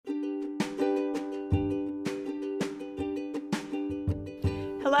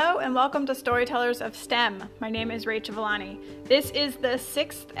Hello and welcome to Storytellers of STEM. My name is Rachel Villani. This is the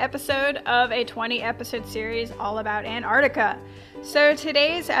 6th episode of a 20-episode series all about Antarctica. So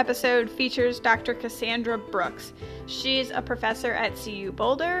today's episode features Dr. Cassandra Brooks. She's a professor at CU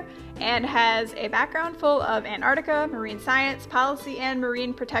Boulder and has a background full of Antarctica, marine science, policy, and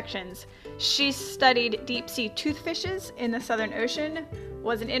marine protections. She studied deep-sea toothfishes in the Southern Ocean,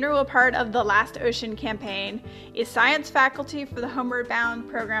 was an integral part of the Last Ocean campaign, is science faculty for the Homeward Bound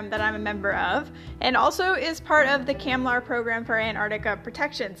program that I'm a member of, and also is part of the CAMLAR program for Antarctica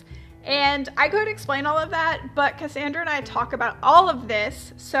protections. And I could explain all of that, but Cassandra and I talk about all of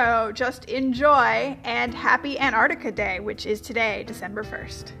this, so just enjoy, and happy Antarctica Day, which is today, December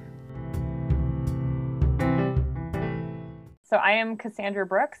 1st. So I am Cassandra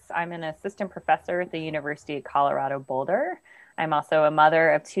Brooks. I'm an assistant professor at the University of Colorado Boulder. I'm also a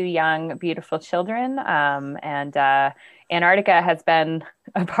mother of 2 young, beautiful children, and Antarctica has been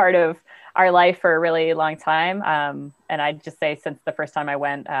a part of our life for a really long time. And I'd just say since the first time I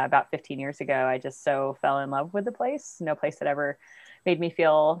went about 15 years ago, I just so fell in love with the place. No place had ever made me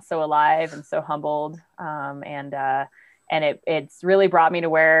feel so alive and so humbled. And it's really brought me to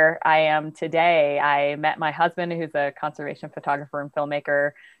where I am today. I met my husband, who's a conservation photographer and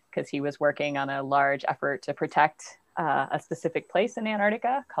filmmaker, because he was working on a large effort to protect a specific place in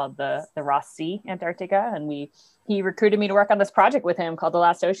Antarctica called the Ross Sea, Antarctica. And he recruited me to work on this project with him called The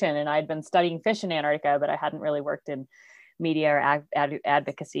Last Ocean. And I'd been studying fish in Antarctica, but I hadn't really worked in media or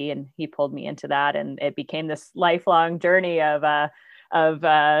advocacy. And he pulled me into that. And it became this lifelong journey of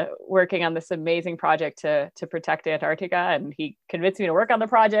working on this amazing project to protect Antarctica. And he convinced me to work on the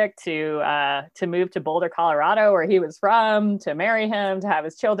project, to move to Boulder, Colorado, where he was from, to marry him, to have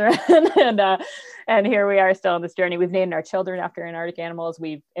his children. And here we are still on this journey. We've named our children after Antarctic animals.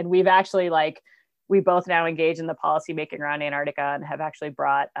 We've actually we both now engage in the policy making around Antarctica and have actually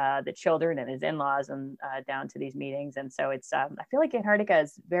brought the children and his in-laws and down to these meetings. And so it's, I feel like Antarctica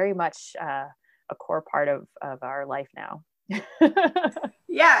is very much a core part of our life now.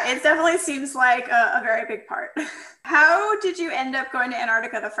 Yeah, it definitely seems like a very big part. How did you end up going to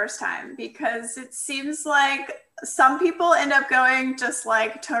Antarctica the first time? Because it seems like some people end up going just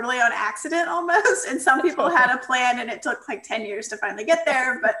totally on accident almost, and some people had a plan and it took 10 years to finally get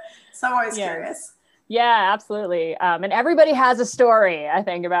there, but so I'm always curious. Yeah, absolutely. And everybody has a story, I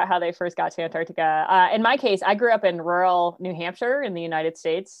think, about how they first got to Antarctica. In my case, I grew up in rural New Hampshire in the United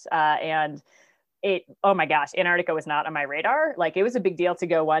States, and oh my gosh, Antarctica was not on my radar. It was a big deal to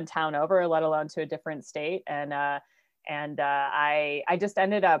go one town over, let alone to a different state. And I just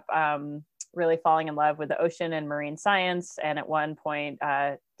ended up really falling in love with the ocean and marine science. And at one point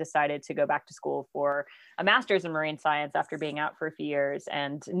decided to go back to school for a master's in marine science after being out for a few years,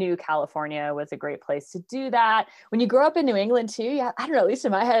 and knew California was a great place to do that. When you grow up in New England too, yeah, I don't know, at least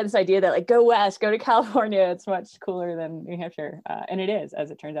in my head, this idea that go west, go to California, it's much cooler than New Hampshire. And it is,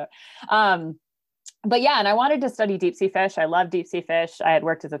 as it turns out. But yeah, and I wanted to study deep sea fish. I love deep sea fish. I had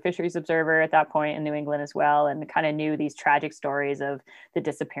worked as a fisheries observer at that point in New England as well, and kind of knew these tragic stories of the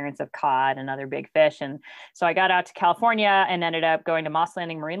disappearance of cod and other big fish. And so I got out to California and ended up going to Moss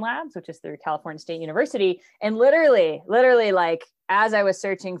Landing Marine Labs, which is through California State University. And literally, as I was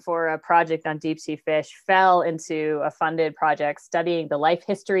searching for a project on deep sea fish, fell into a funded project studying the life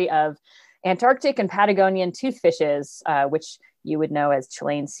history of Antarctic and Patagonian toothfishes, which you would know as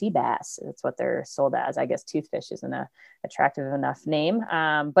Chilean sea bass. That's what they're sold as. I guess toothfish isn't a attractive enough name.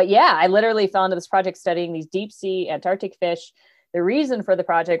 But yeah, I literally fell into this project studying these deep sea Antarctic fish. The reason for the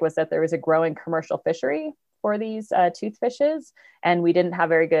project was that there was a growing commercial fishery for these toothfishes, and we didn't have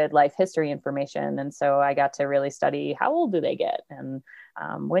very good life history information. And so I got to really study how old do they get, and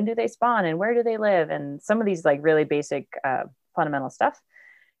when do they spawn, and where do they live, and some of these really basic fundamental stuff.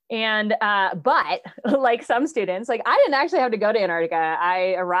 And, but like some students, I didn't actually have to go to Antarctica.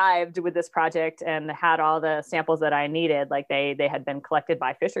 I arrived with this project and had all the samples that I needed. They had been collected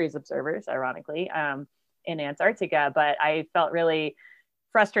by fisheries observers, ironically, in Antarctica. But I felt really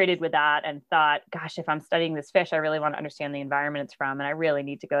frustrated with that and thought, gosh, if I'm studying this fish, I really want to understand the environment it's from, and I really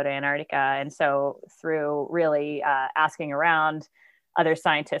need to go to Antarctica. And so through really asking around other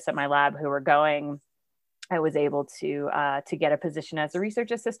scientists at my lab who were going, I was able to get a position as a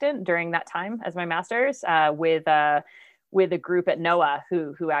research assistant during that time as my master's with a group at NOAA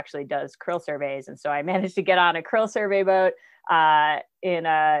who actually does krill surveys. And so I managed to get on a krill survey boat in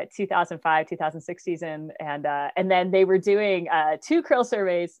 2005, 2006 season. And then they were doing 2 krill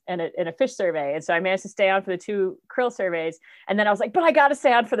surveys and a fish survey. And so I managed to stay on for the 2 krill surveys. And then I was like, but I got to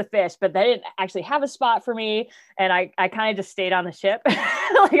stay on for the fish, but they didn't actually have a spot for me. And I kind of just stayed on the ship.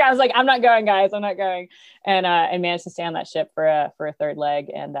 Like I was like, I'm not going, guys, I'm not going. And managed to stay on that ship for a 3rd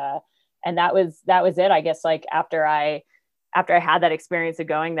leg. And that was it, I guess. Like after I had that experience of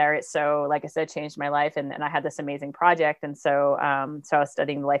going there, it so, like I said, changed my life. And I had this amazing project. And so I was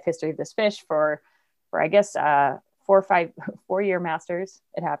studying the life history of this fish for I guess, 4-year masters.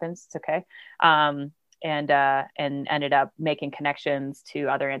 It happens. It's okay. And ended up making connections to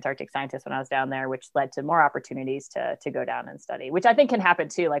other Antarctic scientists when I was down there, which led to more opportunities to go down and study, which I think can happen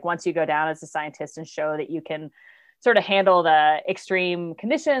too. Like once you go down as a scientist and show that you can sort of handle the extreme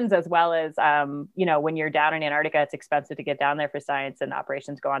conditions, as well as, when you're down in Antarctica, it's expensive to get down there for science, and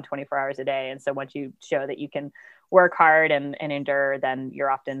operations go on 24 hours a day. And so once you show that you can work hard and endure, then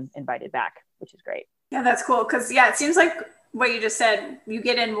you're often invited back, which is great. Yeah, that's cool. Because it seems like what you just said, you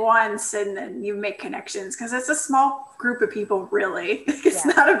get in once and then you make connections, because it's a small group of people, really. It's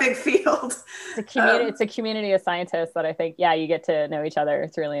not a big field. It's a community of scientists that I think, you get to know each other.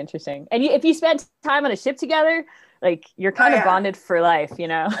 It's really interesting. And if you spend time on a ship together, like you're kind of bonded for life,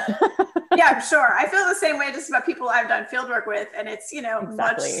 Yeah, I'm sure. I feel the same way just about people I've done field work with. And it's,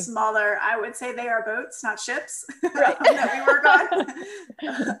 much smaller. I would say they are boats, not ships, right. that we work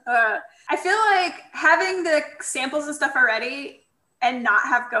on. I feel like having the samples and stuff already and not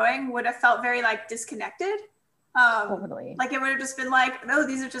have going would have felt very like disconnected. Totally. Like it would have just been like, oh,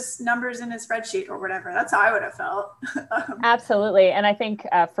 these are just numbers in a spreadsheet or whatever. That's how I would have felt. Absolutely. And I think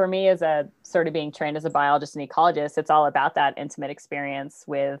for me, as a sort of being trained as a biologist and ecologist, it's all about that intimate experience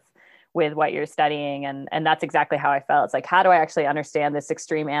with what you're studying. And that's exactly how I felt. It's like, how do I actually understand this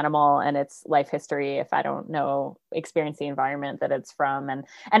extreme animal and its life history if I don't experience the environment that it's from? And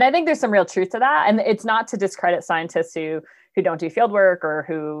I think there's some real truth to that. And it's not to discredit scientists who don't do field work or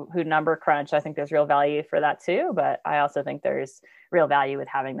who number crunch. I think there's real value for that too. But I also think there's real value with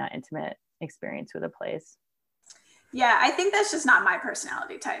having that intimate experience with a place. Yeah, I think that's just not my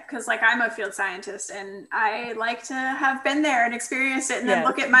personality type, because like I'm a field scientist and I like to have been there and experienced it and then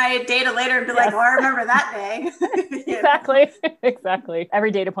look at my data later and be like, I remember that day. Exactly.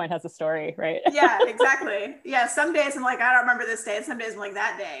 Every data point has a story, right? Yeah, exactly. Yeah, some days I'm like, I don't remember this day, and some days I'm like,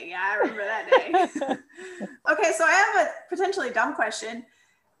 that day. Yeah, I remember that day. Okay, so I have a potentially dumb question.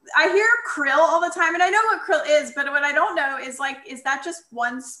 I hear krill all the time, and I know what krill is, but what I don't know is like, is that just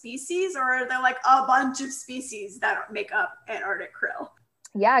one species, or are there like a bunch of species that make up Antarctic krill?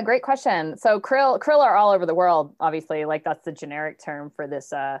 Yeah, great question. So krill are all over the world, obviously. Like that's the generic term for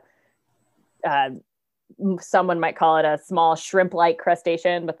this. Someone might call it a small shrimp-like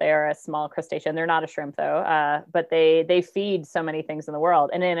crustacean, but they are a small crustacean. They're not a shrimp though, but they feed so many things in the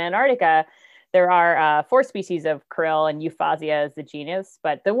world. And in Antarctica, there are 4 species of krill, and Euphausia is the genus,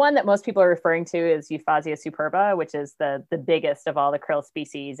 but the one that most people are referring to is Euphausia superba, which is the biggest of all the krill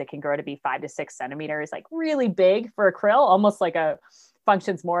species. It can grow to be 5 to 6 centimeters, like really big for a krill, almost like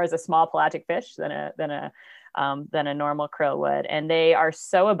functions more as a small pelagic fish than a normal krill would. And they are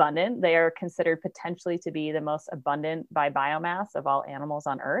so abundant. They are considered potentially to be the most abundant by biomass of all animals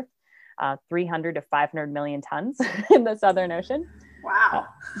on Earth, 300 to 500 million tons in the Southern Ocean. Wow.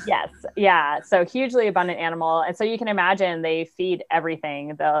 Yes. Yeah. So hugely abundant animal. And so you can imagine they feed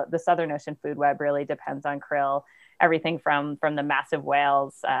everything. The Southern Ocean food web really depends on krill, everything from the massive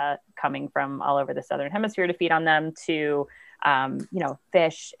whales coming from all over the Southern Hemisphere to feed on them to,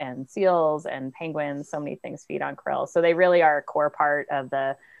 fish and seals and penguins. So many things feed on krill. So they really are a core part of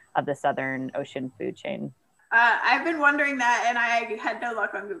the Southern Ocean food chain. I've been wondering that, and I had no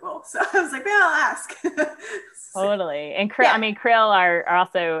luck on Google. So I was like, well, I'll ask. Totally. And krill are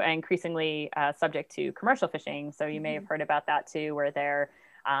also increasingly subject to commercial fishing. So you may have heard about that too, where they're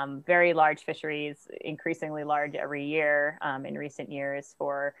very large fisheries, increasingly large every year in recent years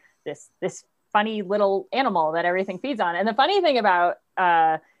for this funny little animal that everything feeds on. And the funny thing about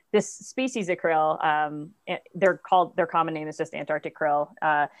this species of krill, their common name is just Antarctic krill,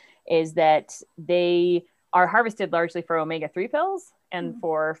 is that they are harvested largely for omega-3 pills and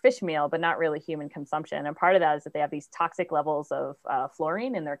for fish meal, but not really human consumption. And part of that is that they have these toxic levels of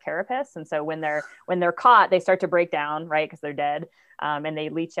fluorine in their carapace. And so when they're caught, they start to break down, right? Because they're dead. And they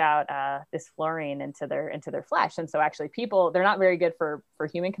leach out this fluorine into their flesh. And so actually they're not very good for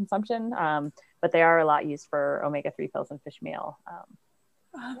human consumption, but they are a lot used for omega-3 pills and fish meal.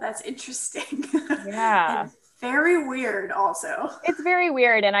 Oh, that's interesting. Yeah. Very weird also. It's very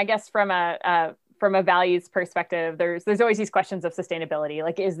weird. And I guess from from a values perspective, there's always these questions of sustainability.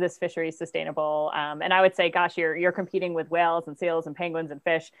 Like, is this fishery sustainable? And I would say, gosh, you're competing with whales and seals and penguins and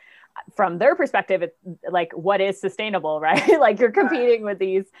fish. From their perspective, it's like, what is sustainable, right? Like, you're competing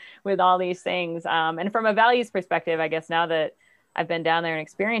with all these things. And from a values perspective, I guess now that I've been down there and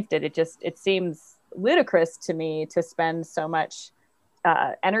experienced it, it seems ludicrous to me to spend so much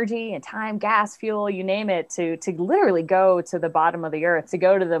energy and time, gas, fuel, you name it, to literally go to the bottom of the earth, to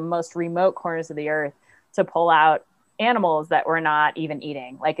go to the most remote corners of the earth, to pull out animals that we're not even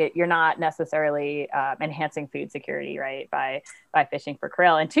eating. Like, you're not necessarily enhancing food security, right, by fishing for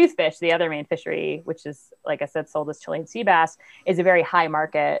krill. And toothfish, the other main fishery, which is, like I said, sold as Chilean sea bass, is a very high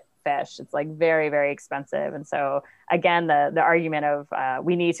market fish. It's like very, very expensive. And so again, the argument of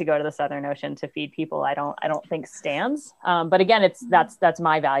we need to go to the Southern Ocean to feed people, I don't think stands. But again, that's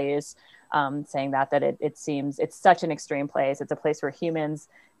my values, saying that it seems it's such an extreme place. It's a place where humans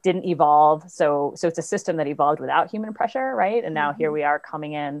didn't evolve. So it's a system that evolved without human pressure, right? And now here we are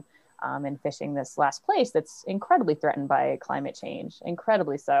coming in and fishing this last place that's incredibly threatened by climate change,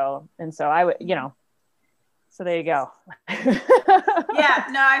 incredibly so. And so I would, so there you go. Yeah,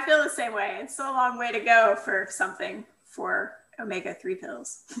 no, I feel the same way. It's still a long way to go for something for omega-3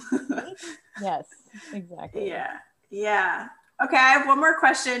 pills. Yes, exactly. Yeah. Okay, I have one more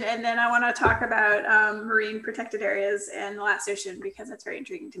question, and then I want to talk about marine protected areas and the last ocean, because that's very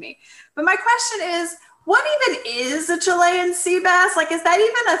intriguing to me. But my question is, what even is a Chilean sea bass? Like, is that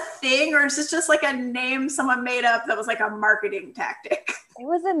even a thing, or is this just like a name someone made up that was like a marketing tactic? It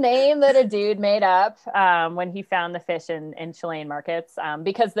was a name that a dude made up when he found the fish in Chilean markets,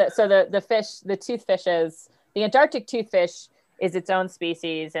 because the toothfishes, the Antarctic toothfish is its own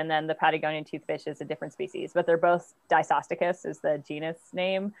species, and then the Patagonian toothfish is a different species, but they're both Dysosticus is the genus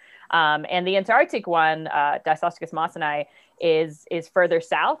name. And the Antarctic one, Dysosticus mawsoni, is further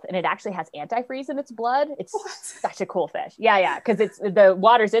south, and it actually has antifreeze in its blood. It's such a cool fish. Yeah, because it's the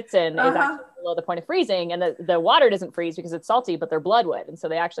waters it's in is actually below the point of freezing, and the water doesn't freeze because it's salty, but their blood would. And so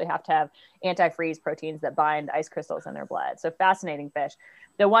they actually have to have antifreeze proteins that bind ice crystals in their blood. So fascinating fish.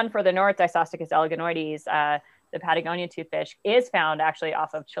 The one further north, Dysosticus eleganoides, the Patagonian toothfish, is found actually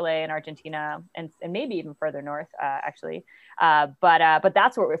off of Chile and Argentina, and maybe even further north, actually. But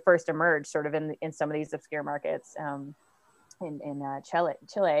that's where it first emerged, sort of in some of these obscure markets in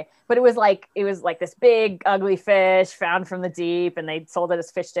Chile. But it was like this big ugly fish found from the deep, and they sold it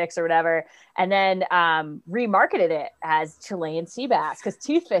as fish sticks or whatever, and then remarketed it as Chilean sea bass, because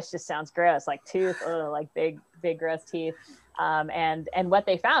toothfish just sounds gross, like like big gross teeth. And what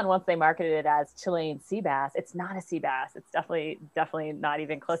they found once they marketed it as Chilean sea bass, it's not a sea bass. It's definitely not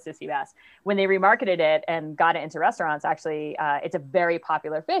even close to sea bass. When they remarketed it and got it into restaurants, actually, it's a very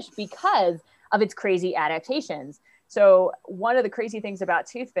popular fish because of its crazy adaptations. So one of the crazy things about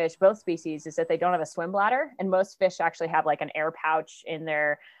toothfish, both species, is that they don't have a swim bladder. And most fish actually have like an air pouch in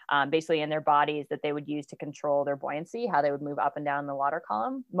their, basically in their bodies, that they would use to control their buoyancy, how they would move up and down the water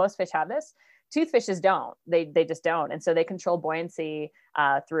column. Most fish have this. Toothfishes don't. They just don't. And so they control buoyancy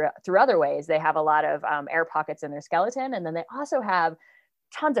through other ways. They have a lot of air pockets in their skeleton. And then they also have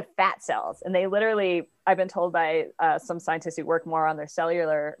tons of fat cells. And they literally, I've been told by some scientists who work more on their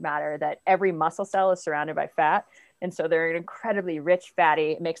cellular matter, that every muscle cell is surrounded by fat. And so they're an incredibly rich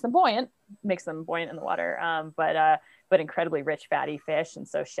fatty, it makes them buoyant in the water, but incredibly rich fatty fish. And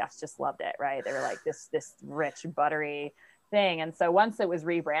so chefs just loved it, right? They were like this rich, buttery thing. And so once it was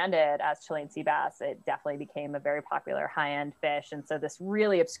rebranded as Chilean sea bass, it definitely became a very popular high-end fish. And so this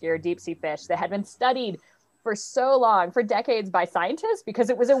really obscure deep sea fish that had been studied for so long, for decades, by scientists, because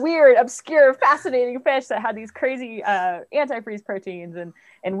it was a weird, obscure, fascinating fish that had these crazy antifreeze proteins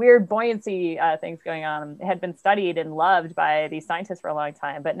and weird buoyancy things going on. It had been studied and loved by these scientists for a long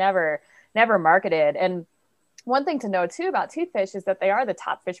time, but never marketed. And one thing to know too about toothfish is that they are the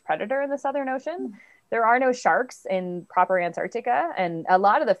top fish predator in the Southern Ocean. There are no sharks in proper Antarctica, and a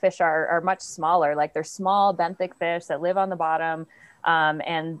lot of the fish are much smaller. Like, they're small benthic fish that live on the bottom.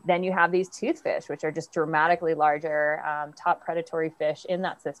 And then you have these toothfish, which are just dramatically larger, top predatory fish in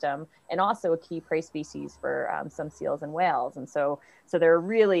that system, and also a key prey species for some seals and whales. And so they're a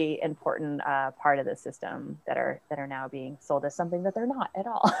really important part of the system that are now being sold as something that they're not at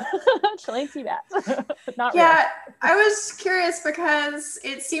all. Chilean sea bass. Not real. I was curious because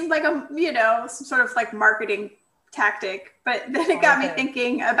it seemed like some sort of like marketing tactic, but then it got me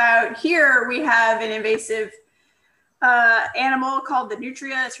thinking about, here we have an invasive animal called the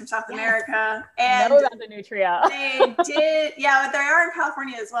nutria. It's from South America. And know about the nutria. They did, but they are in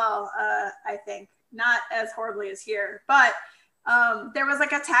California as well, I think. Not as horribly as here, but there was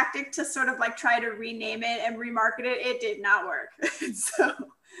like a tactic to sort of like try to rename it and remarket it. It did not work. So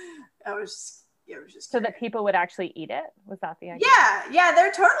I was it was just so that people would actually eat it. Was that the idea? Yeah,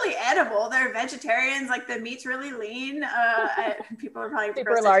 they're totally edible. They're vegetarians. Like the meat's really lean. People are probably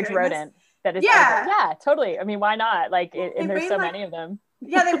super large rodent that is edible. Yeah, totally. I mean, why not? Like, and there's so many of them.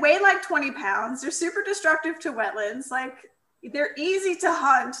 Yeah, they weigh like 20 pounds. They're super destructive to wetlands. Like, they're easy to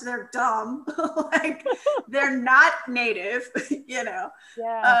hunt. They're dumb. Like, they're not native, you know.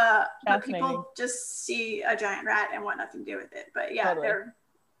 Yeah. But people just see a giant rat and want nothing to do with it. But yeah, they're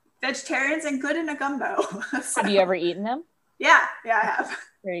vegetarians and good in a gumbo. So, have you ever eaten them? Yeah, I have.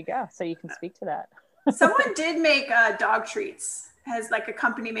 There you go. So you can speak to that. Someone did make dog treats. Has like a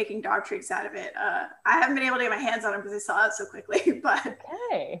company making dog treats out of it. I haven't been able to get my hands on them because they sell out so quickly, but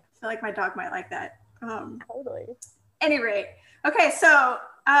I feel like my dog might like that. Totally. Any rate. Okay, so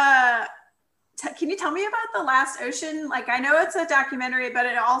can you tell me about The Last Ocean? Like, I know it's a documentary, but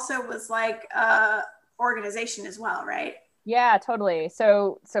it also was like organization as well, right? Yeah, totally.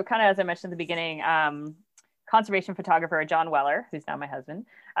 So kind of as I mentioned at the beginning, conservation photographer John Weller, who's now my husband,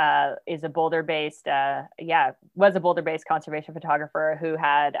 is a Boulder-based, was a Boulder-based conservation photographer who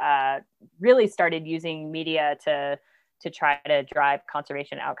had really started using media to try to drive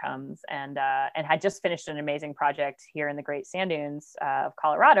conservation outcomes, and had just finished an amazing project here in the Great Sand Dunes of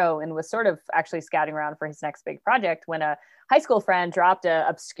Colorado, and was sort of actually scouting around for his next big project when a high school friend dropped an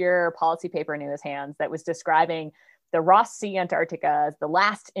obscure policy paper into his hands that was describing the Ross Sea Antarctica as the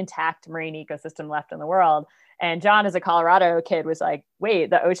last intact marine ecosystem left in the world. And John, as a Colorado kid, was like, wait,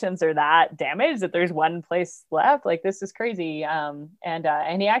 the oceans are that damaged that there's one place left? Like, this is crazy. And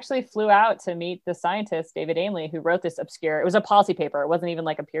he actually flew out to meet the scientist, David Ainley, who wrote this obscure, it was a policy paper. It wasn't even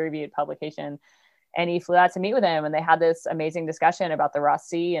like a peer-reviewed publication. And he flew out to meet with him, and they had this amazing discussion about the Ross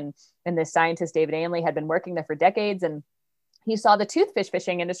Sea. And this scientist, David Ainley, had been working there for decades. And he saw the toothfish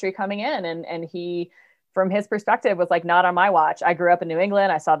fishing industry coming in, and he, from his perspective, was like, not on my watch. I grew up in New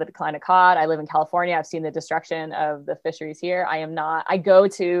England. I saw the decline of cod. I live in California. I've seen the destruction of the fisheries here. I go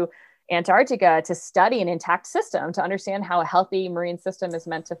to Antarctica to study an intact system, to understand how a healthy marine system is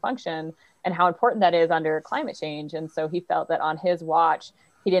meant to function and how important that is under climate change. And so he felt that on his watch,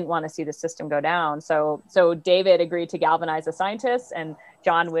 he didn't want to see the system go down. So David agreed to galvanize the scientists, and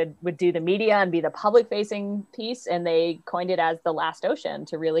John would do the media and be the public facing piece. And they coined it as The Last Ocean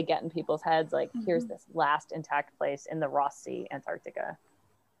to really get in people's heads, like, here's this last intact place in the Ross Sea, Antarctica.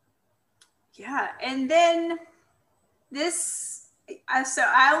 Yeah. And then so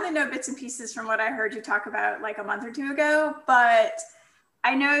I only know bits and pieces from what I heard you talk about like a month or two ago, but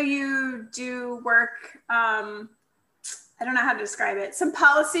I know you do work, I don't know how to describe it, some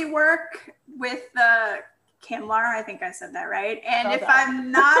policy work with the CAMLR. I think I said that right. And if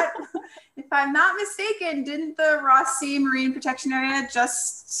I'm not mistaken, didn't the Ross Sea Marine Protection Area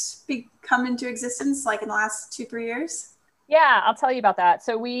just come into existence like in the last 2-3 years? Yeah, I'll tell you about that.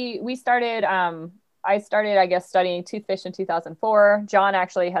 So we started, I started, I guess, studying toothfish in 2004. John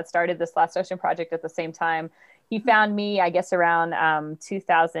actually had started this Last Ocean project at the same time. He found me, I guess, around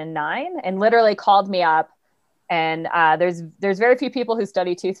 2009, and literally called me up. And there's very few people who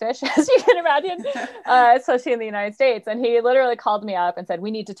study toothfish, as you can imagine, especially in the United States. And he literally called me up and said,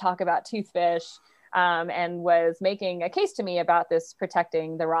 we need to talk about toothfish, and was making a case to me about this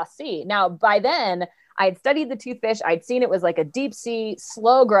protecting the Ross Sea. Now, by then, I had studied the toothfish. I'd seen it was like a deep sea,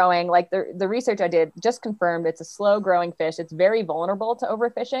 slow growing, like the research I did just confirmed it's a slow growing fish. It's very vulnerable to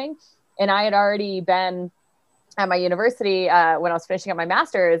overfishing. And I had already been at my university when I was finishing up my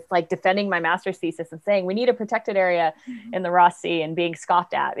master's, like defending my master's thesis and saying, we need a protected area in the Ross Sea, and being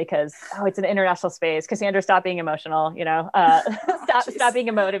scoffed at because, it's an international space. Cassandra, stop being emotional, stop being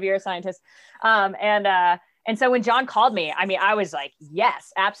emotive. You're a scientist. And so when John called me, I mean, I was like,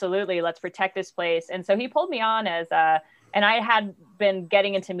 yes, absolutely. Let's protect this place. And so he pulled me on and I had been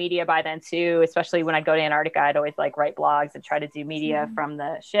getting into media by then too, especially when I'd go to Antarctica. I'd always like write blogs and try to do media from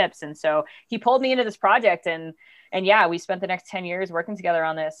the ships. And so he pulled me into this project, and yeah, we spent the next 10 years working together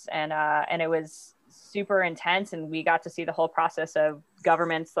on this, and it was super intense. And we got to see the whole process of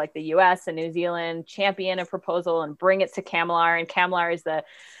governments like the US and New Zealand champion a proposal and bring it to CAMLR. And CAMLR is the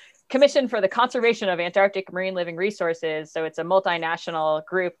Commission for the Conservation of Antarctic Marine Living Resources. So it's a multinational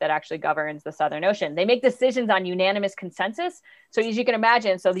group that actually governs the Southern Ocean. They make decisions on unanimous consensus. So as you can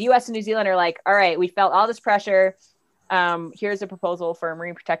imagine, so the US and New Zealand are like, all right, we felt all this pressure. Here's a proposal for a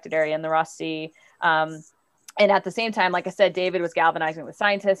marine protected area in the Ross Sea. And at the same time, like I said, David was galvanizing with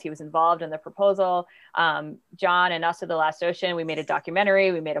scientists. He was involved in the proposal. John and us at The Last Ocean, we made a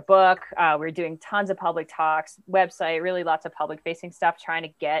documentary, we made a book. We were doing tons of public talks, website, really lots of public facing stuff, trying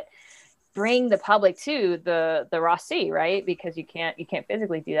to bring the public to the Ross Sea, right? Because you can't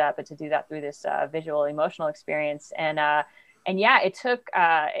physically do that, but to do that through this visual, emotional experience. And yeah, it took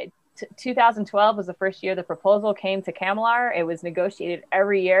 2012 was the first year the proposal came to CAMLR. It was negotiated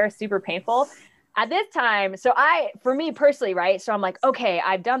every year, super painful. At this time, for me personally, right? So I'm like, okay,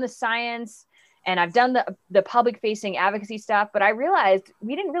 I've done the science and I've done the public facing advocacy stuff, but I realized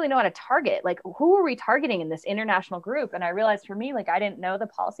we didn't really know how to target. Like, who are we targeting in this international group? And I realized for me, like, I didn't know the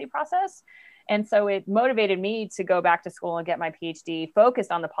policy process. And so it motivated me to go back to school and get my PhD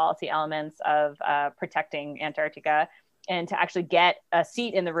focused on the policy elements of protecting Antarctica, and to actually get a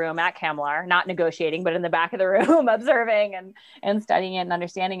seat in the room at CAMLR, not negotiating, but in the back of the room, observing and studying it and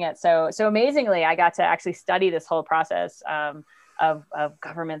understanding it. So amazingly, I got to actually study this whole process of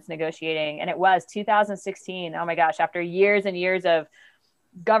governments negotiating. And it was 2016. Oh my gosh, after years and years of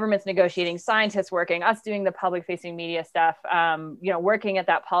governments negotiating, scientists working, us doing the public facing media stuff, working at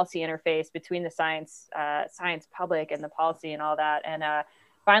that policy interface between the science public and the policy and all that. And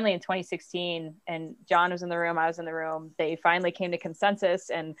finally in 2016, and John was in the room, I was in the room, they finally came to consensus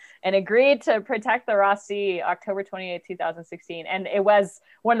and agreed to protect the Ross Sea October 28, 2016. And it was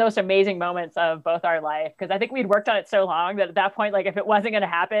one of those amazing moments of both our life, because I think we'd worked on it so long that at that point, like, if it wasn't going to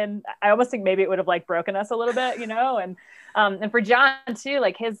happen, I almost think maybe it would have like broken us a little bit, and for John too,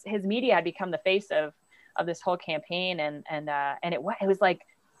 like his media had become the face of this whole campaign. And it was like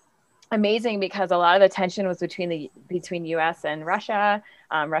amazing, because a lot of the tension was between US and Russia.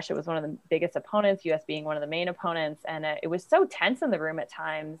 Russia was one of the biggest opponents, US being one of the main opponents. And it was so tense in the room at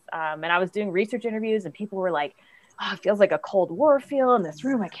times. And I was doing research interviews and people were like, oh, it feels like a Cold War feel in this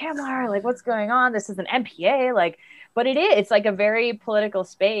room at CAMLR. Like, what's going on? This is an MPA. Like, but it's like a very political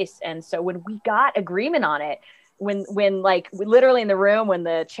space. And so when we got agreement on it, when like literally in the room, when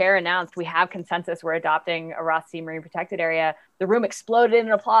the chair announced we have consensus, we're adopting a Ross Sea Marine Protected Area, the room exploded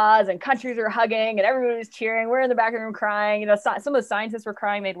in applause and countries were hugging and everybody was cheering. We're in the back of the room crying. Some of the scientists were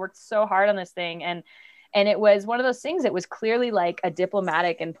crying. They'd worked so hard on this thing. And it was one of those things that was clearly like a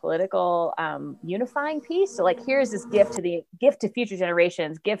diplomatic and political unifying piece. So like, here's this gift to future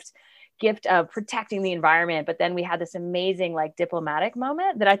generations, gift of protecting the environment. But then we had this amazing like diplomatic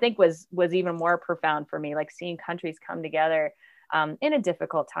moment that I think was even more profound for me, like seeing countries come together in a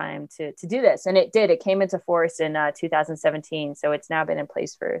difficult time to do this. And it came into force in 2017. So it's now been in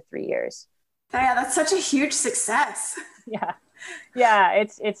place for 3 years. Yeah, that's such a huge success. Yeah,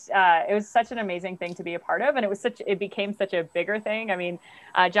 it was such an amazing thing to be a part of, and it became such a bigger thing. I mean,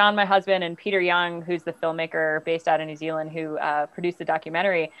 John, my husband, and Peter Young, who's the filmmaker based out of New Zealand, who produced the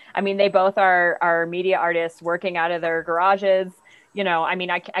documentary. I mean, they both are media artists working out of their garages. I mean,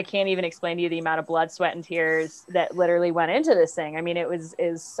 I can't even explain to you the amount of blood, sweat, and tears that literally went into this thing. I mean,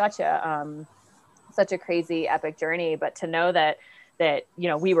 is such a crazy, epic journey. But to know that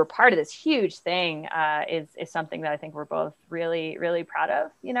we were part of this huge thing is something that I think we're both really, really proud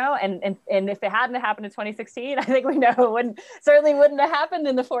of, and if it hadn't happened in 2016, I think we know it certainly wouldn't have happened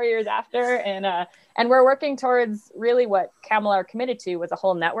in the 4 years after. And we're working towards really what CAMLR committed to was a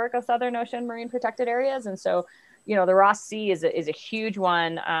whole network of Southern Ocean marine protected areas. And so, the Ross Sea is a huge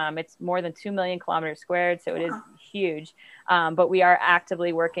one. It's more than 2 million kilometers squared. So it is huge. But we are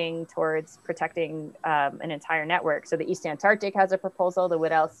actively working towards protecting an entire network. So the East Antarctic has a proposal, the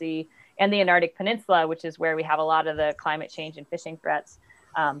Weddell Sea, and the Antarctic Peninsula, which is where we have a lot of the climate change and fishing threats.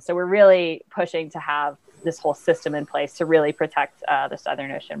 So we're really pushing to have this whole system in place to really protect the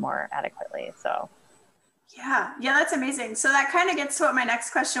Southern Ocean more adequately. So. Yeah, that's amazing. So that kind of gets to what my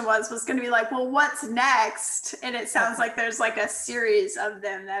next question was going to be like, well, what's next? And it sounds like there's like a series of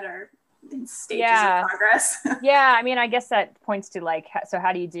them that are in stages of progress. Yeah, I mean, I guess that points to like, so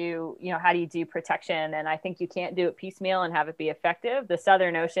how do you do protection? And I think you can't do it piecemeal and have it be effective. The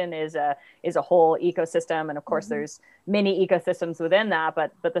Southern Ocean is a whole ecosystem, and of course there's many ecosystems within that,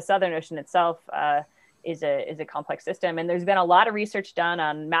 but the Southern Ocean itself is a complex system. And there's been a lot of research done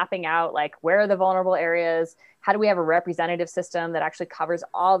on mapping out like, where are the vulnerable areas? How do we have a representative system that actually covers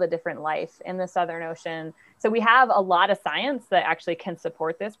all the different life in the Southern Ocean? So we have a lot of science that actually can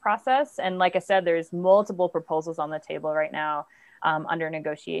support this process. And like I said, there's multiple proposals on the table right now under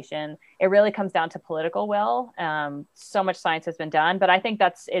negotiation. It really comes down to political will. So much science has been done, but I think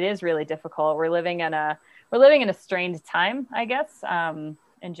it is really difficult. We're living in a strange time, I guess.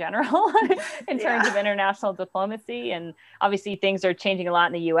 In general, in terms of international diplomacy. And obviously things are changing a lot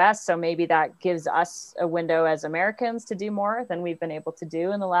in the US. So maybe that gives us a window as Americans to do more than we've been able to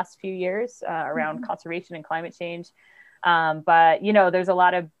do in the last few years around conservation and climate change. But, there's a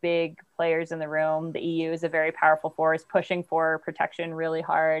lot of big players in the room. The EU is a very powerful force pushing for protection really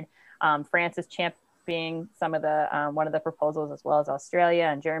hard. France is championing some of one of the proposals, as well as Australia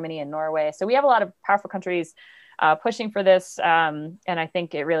and Germany and Norway. So we have a lot of powerful countries pushing for this, and I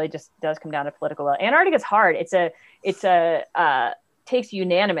think it really just does come down to political will. Antarctica is hard. It's a takes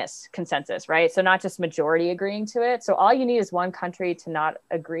unanimous consensus, right? So not just majority agreeing to it. So all you need is one country to not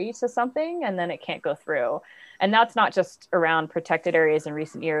agree to something, and then it can't go through. And that's not just around protected areas in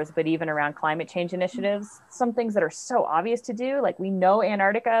recent years, but even around climate change initiatives. Some things that are so obvious to do, like we know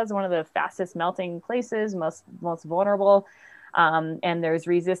Antarctica is one of the fastest melting places, most vulnerable. And there's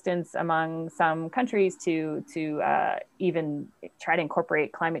resistance among some countries to even try to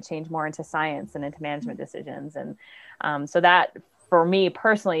incorporate climate change more into science and into management decisions. And so that, for me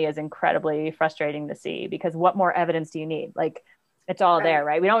personally, is incredibly frustrating to see, because what more evidence do you need? Like, it's all there,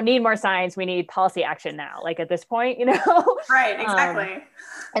 right? We don't need more science. We need policy action now. Like at this point, you know? Right, exactly.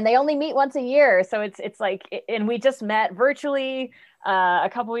 And they only meet once a year. So it's like, and we just met virtually a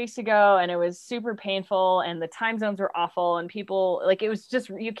couple weeks ago, and it was super painful, and the time zones were awful, and people, like, it was just,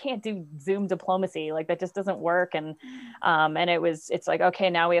 you can't do Zoom diplomacy. Like that just doesn't work. And it's like, okay,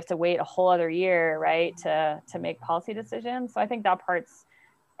 now we have to wait a whole other year, right, to make policy decisions. So I think that part's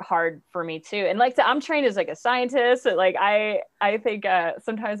hard for me too. And like, I'm trained as like a scientist. So like I think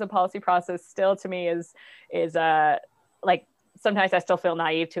sometimes the policy process still to me is like, sometimes I still feel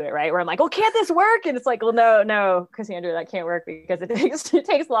naive to it, right? Where I'm like, oh, can't this work? And it's like, well, no, Cassandra, that can't work because it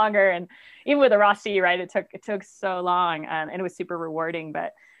takes longer. And even with the Ross Sea, right, it took so long, and it was super rewarding,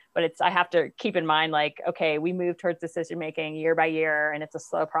 but I have to keep in mind, like, okay, we move towards decision making year by year, and it's a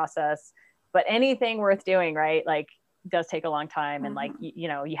slow process, but anything worth doing, right, like, does take a long time, and like, you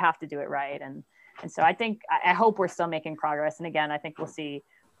know, you have to do it right. And so I hope we're still making progress. And again, I think we'll see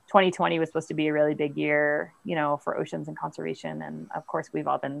 2020 was supposed to be a really big year, you know, for oceans and conservation. And of course, we've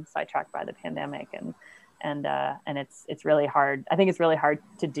all been sidetracked by the pandemic, and it's really hard. I think it's really hard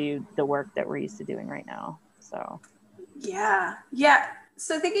to do the work that we're used to doing right now. So. Yeah.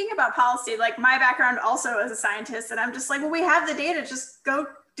 So thinking about policy, like my background also as a scientist, and I'm just like, well, we have the data, just go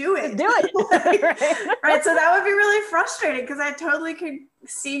do it. Like, right. So that would be really frustrating, because I totally could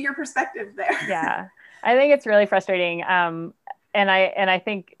see your perspective there. Yeah, I think it's really frustrating. And I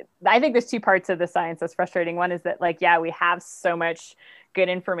think there's two parts of the science that's frustrating. One is that, like, yeah, we have so much good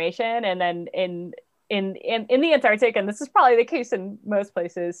information, and then in the Antarctic, and this is probably the case in most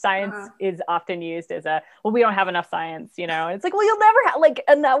places, science is often used as well, we don't have enough science, you know. And it's like, well, you'll never have, like,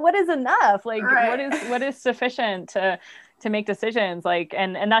 enough. What is enough? Like, what is sufficient to make decisions? Like,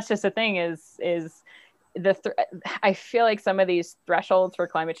 and that's just the thing is I feel like some of these thresholds for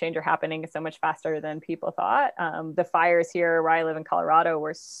climate change are happening so much faster than people thought. The fires here where I live in Colorado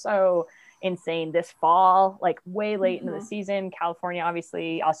were so insane this fall, like way late into the season. California,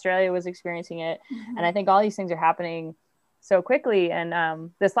 obviously, Australia was experiencing it. And I think all these things are happening so quickly. And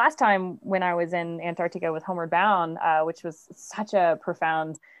this last time when I was in Antarctica with Homeward Bound, which was such a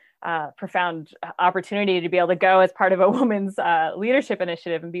profound opportunity to be able to go as part of a women's leadership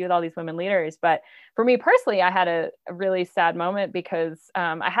initiative and be with all these women leaders. But for me personally, I had a really sad moment, because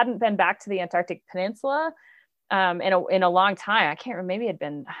I hadn't been back to the Antarctic Peninsula in a long time. I can't remember, maybe it had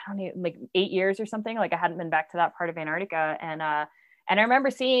been, I don't know, like 8 years or something. Like I hadn't been back to that part of Antarctica. And I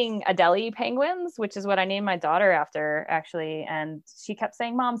remember seeing Adelie penguins, which is what I named my daughter after, actually. And she kept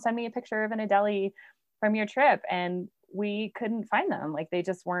saying, Mom, send me a picture of an Adelie from your trip. And we couldn't find them. Like they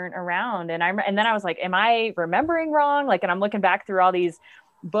just weren't around. And then I was like, am I remembering wrong? Like, and I'm looking back through all these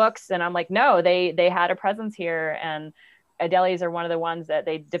books, and I'm like, no, they had a presence here. And Adelies are one of the ones that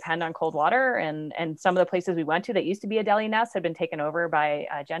they depend on cold water. And some of the places we went to that used to be Adelie nests had been taken over by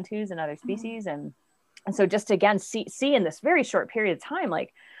gentoos and other species. And so just to, again, see in this very short period of time,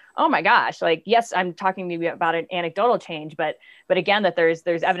 like, oh my gosh, like, yes, I'm talking maybe about an anecdotal change, but again, that there's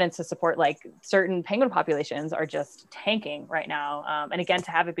evidence to support, like, certain penguin populations are just tanking right now. And again,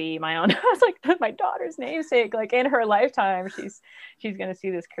 to have it be my own, I was like, my daughter's namesake, like in her lifetime, she's going to see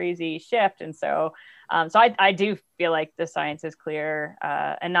this crazy shift. And so I do feel like the science is clear,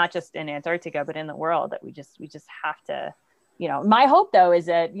 and not just in Antarctica, but in the world, that we just have to, you know. My hope though is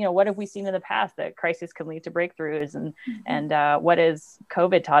that, you know, what have we seen in the past, that crisis can lead to breakthroughs, and what has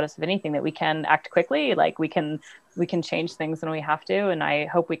COVID taught us, if anything, that we can act quickly, like we can change things when we have to. And I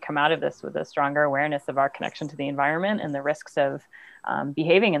hope we come out of this with a stronger awareness of our connection to the environment and the risks of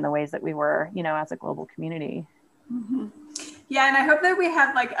behaving in the ways that we were, you know, as a global community. Yeah, and I hope that we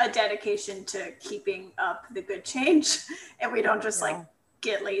have like a dedication to keeping up the good change, and we don't just like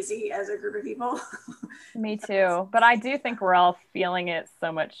get lazy as a group of people. Me too. But I do think we're all feeling it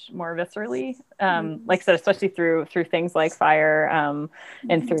so much more viscerally. Like I said, especially through things like fire,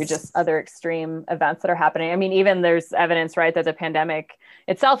 and through just other extreme events that are happening. I mean, even there's evidence, right, that the pandemic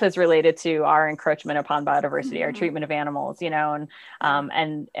itself is related to our encroachment upon biodiversity, our treatment of animals, you know,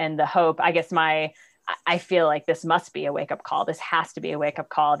 and the hope, I guess I feel like this must be a wake-up call. This has to be a wake-up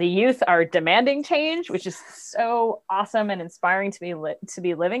call. The youth are demanding change, which is so awesome and inspiring to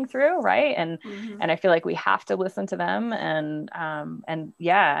be living through, right? And I feel like we have to listen to them. And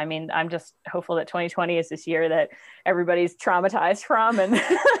yeah, I mean, I'm just hopeful that 2020 is this year that everybody's traumatized from, and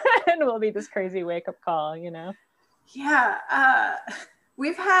and will be this crazy wake-up call, you know? Yeah.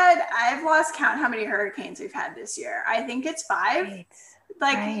 I've lost count how many hurricanes we've had this year. I think it's 5. Right.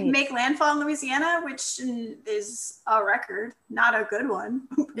 Make landfall in Louisiana, which is a record, not a good one.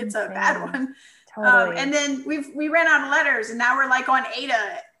 It's a bad one. Totally. And then we ran out of letters, and now we're like on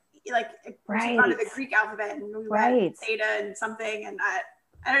Eta, like onto the Greek alphabet, and we went Theta and something, and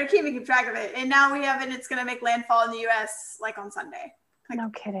I don't keep keep track of it. And now it's going to make landfall in the U.S. like on Sunday. Like, no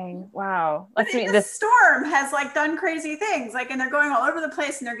kidding. Wow. This storm has like done crazy things, like, and they're going all over the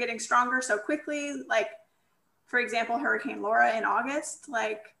place, and they're getting stronger so quickly. Like, for example, Hurricane Laura in August,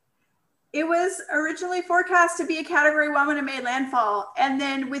 like, it was originally forecast to be a Category 1 when it made landfall, and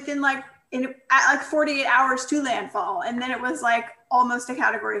then within at 48 hours to landfall, and then it was like almost a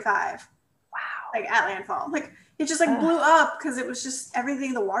Category 5. Wow. Like at landfall, like it just like blew up because it was just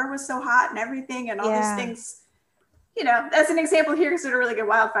everything. The water was so hot and everything, and all these things. You know, as an example here, because we don't really get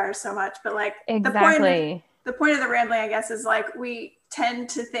wildfires so much, but like exactly. The point of the rambling, I guess, is like we tend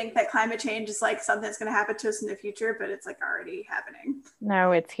to think that climate change is like something that's going to happen to us in the future, but it's like already happening.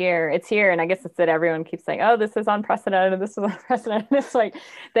 No, it's here. It's here. And I guess it's that everyone keeps saying, oh, this is unprecedented. This is unprecedented. It's like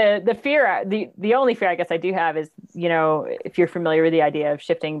the fear, the only fear I guess I do have is, you know, if you're familiar with the idea of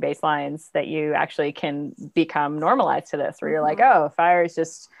shifting baselines, that you actually can become normalized to this, where you're like, oh, fire is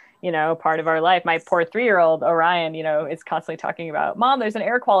just, you know, part of our life. My poor 3-year-old Orion, you know, is constantly talking about, Mom, there's an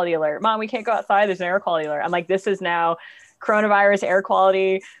air quality alert. Mom, we can't go outside. There's an air quality alert. I'm like, this is now coronavirus, air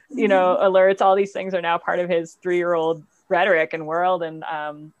quality, you know, alerts. All these things are now part of his 3-year-old rhetoric and world. And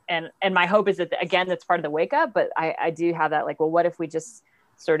my hope is that, again, that's part of the wake up. But I do have that, like, well, what if we just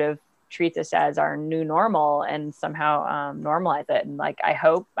sort of treat this as our new normal and somehow normalize it? And like, I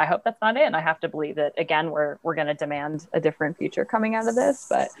hope that's not it. And I have to believe that, again, we're going to demand a different future coming out of this,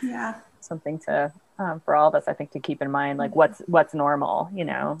 but something to for all of us, I think, to keep in mind, like what's normal, you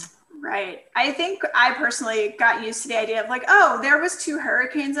know? Right. I think I personally got used to the idea of like, oh, there was 2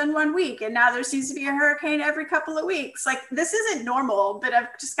 hurricanes in 1 week, and now there seems to be a hurricane every couple of weeks. Like, this isn't normal, but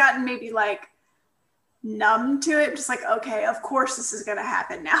I've just gotten maybe like numb to it, just like, okay, of course this is going to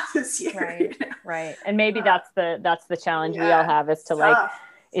happen now this year. Right. You know? Right. And maybe that's the challenge we all have, is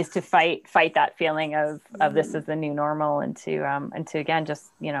to fight that feeling of this is the new normal, and to again,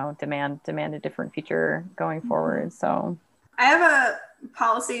 just, you know, demand a different future going forward. So I have a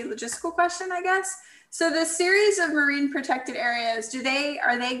policy logistical question, I guess. So the series of marine protected areas,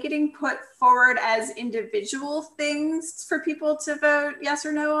 are they getting put forward as individual things for people to vote yes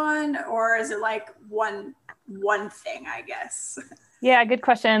or no on, or is it like one thing, I guess? Yeah, good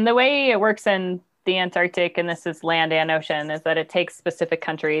question. The way it works in the Antarctic, and this is land and ocean, is that it takes specific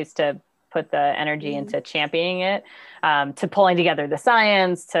countries to put the energy into championing it, to pulling together the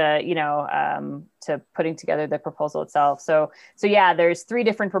science, to, you know, to putting together the proposal itself. So yeah, there's 3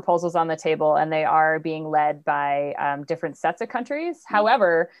 different proposals on the table, and they are being led by different sets of countries.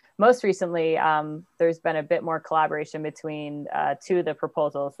 However, most recently, there's been a bit more collaboration between 2 of the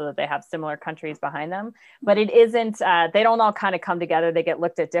proposals, so that they have similar countries behind them. But it isn't, they don't all kind of come together. They get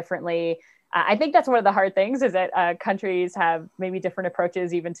looked at differently. I think that's one of the hard things, is that countries have maybe different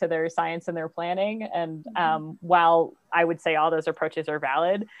approaches even to their science and their planning. And while I would say all those approaches are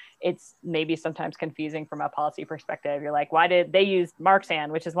valid, it's maybe sometimes confusing from a policy perspective. You're like, why did they use Marksan,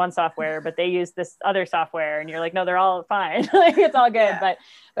 which is one software, but they use this other software? And you're like, no, they're all fine. Like, it's all good. Yeah.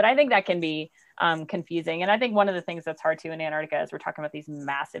 But I think that can be confusing. And I think one of the things that's hard too in Antarctica is we're talking about these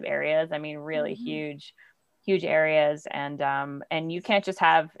massive areas. I mean, really huge areas, and you can't just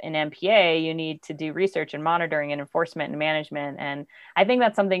have an MPA. You need to do research and monitoring and enforcement and management. And I think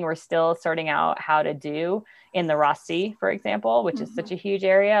that's something we're still sorting out how to do in the Ross Sea, for example, which is such a huge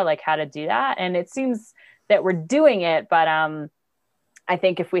area, like how to do that. And it seems that we're doing it, but I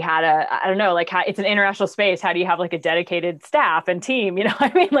think if we had I don't know, like, how it's an international space, how do you have like a dedicated staff and team? You know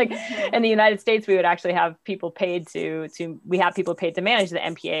what I mean? Like in the United States, we would actually have people paid we have people paid to manage the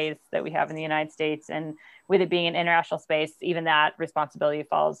MPAs that we have in the United States. And with it being an international space, even that responsibility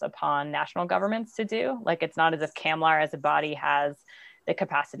falls upon national governments to do. Like, it's not as if CAMLAR as a body has the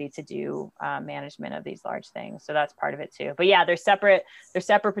capacity to do management of these large things. So that's part of it too. But yeah, there's separate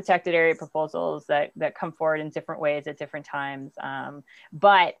protected area proposals that come forward in different ways at different times.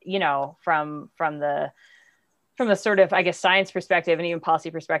 But, you know, from the from the sort of, I guess, science perspective and even policy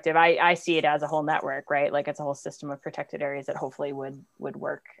perspective, I see it as a whole network, right? Like it's a whole system of protected areas that hopefully would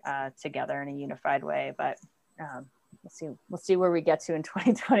work together in a unified way. But we'll see where we get to in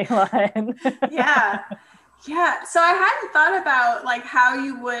 2021. Yeah. Yeah. So I hadn't thought about like how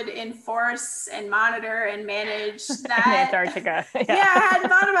you would enforce and monitor and manage that. In Antarctica. Yeah. I hadn't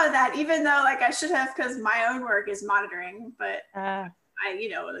thought about that, even though like I should have, because my own work is monitoring, but I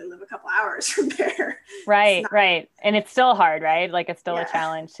only live a couple hours from there. Right. And it's still hard, right? Like it's still a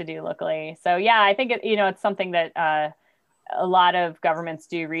challenge to do locally. So yeah, I think it's something that a lot of governments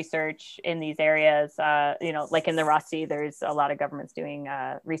do research in these areas. Like in the Ross Sea, there's a lot of governments doing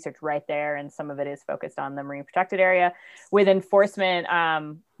research right there. And some of it is focused on the marine protected area. With enforcement,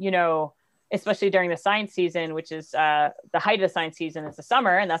 especially during the science season, which is the height of the science season is the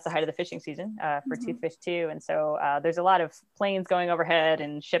summer, and that's the height of the fishing season for toothfish too. And so there's a lot of planes going overhead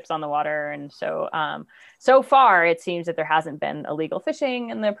and ships on the water. And so so far, it seems that there hasn't been illegal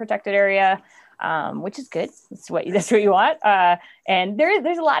fishing in the protected area, which is good. That's what you want. And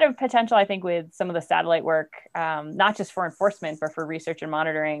there's a lot of potential, I think, with some of the satellite work, not just for enforcement, but for research and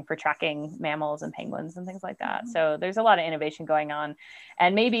monitoring, for tracking mammals and penguins and things like that. So there's a lot of innovation going on.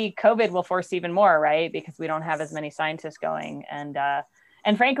 And maybe COVID will force even more, right? Because we don't have as many scientists going. And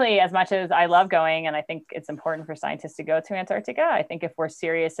frankly, as much as I love going, and I think it's important for scientists to go to Antarctica, I think if we're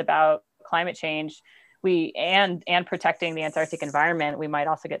serious about climate change, and protecting the Antarctic environment, we might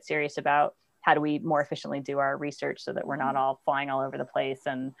also get serious about how do we more efficiently do our research so that we're not all flying all over the place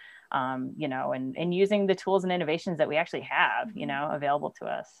and using the tools and innovations that we actually have, available to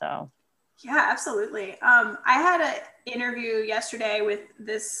us. So. Yeah, absolutely. I had an interview yesterday with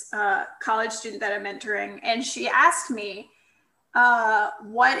this college student that I'm mentoring, and she asked me,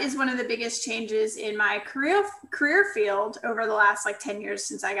 what is one of the biggest changes in my career field over the last 10 years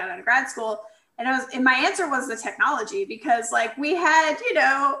since I got out of grad school? And my answer was the technology, because we had,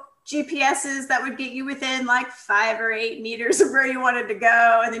 GPSs that would get you within 5 or 8 meters of where you wanted to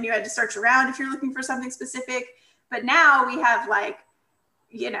go. And then you had to search around if you're looking for something specific. But now we have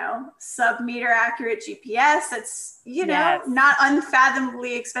sub-meter accurate GPS that's, not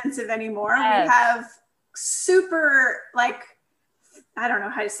unfathomably expensive anymore. Yes. We have super, I don't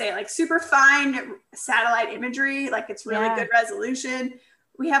know how to say it, super fine satellite imagery. It's really good resolution.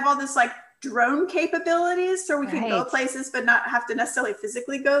 We have all this drone capabilities, so we can go places but not have to necessarily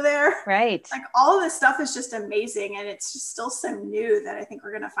physically go there. Right. All of this stuff is just amazing, and it's just still so new that I think we're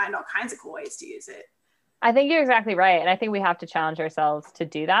going to find all kinds of cool ways to use it. I think you're exactly right. And I think we have to challenge ourselves to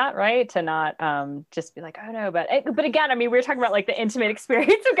do that, right? To not just be oh no, but again, I mean, we were talking about the intimate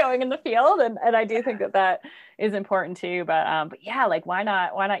experience of going in the field. And I do think that is important too. But yeah, why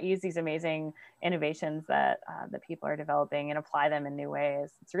not use these amazing innovations that people are developing and apply them in new ways?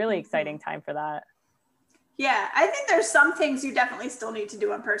 It's a really exciting time for that. Yeah, I think there's some things you definitely still need to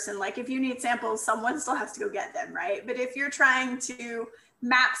do in person. If you need samples, someone still has to go get them, right? But if you're trying to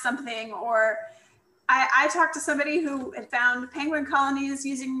map something, or I talked to somebody who had found penguin colonies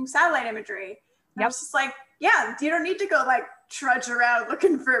using satellite imagery. And I was just yeah, you don't need to go trudge around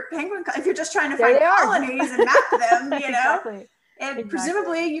looking for penguin. If you're just trying to find colonies and map them, Exactly. And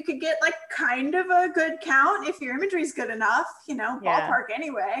presumably you could get kind of a good count if your imagery is good enough, ballpark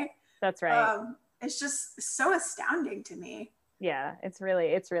anyway. That's right. It's just so astounding to me. Yeah, it's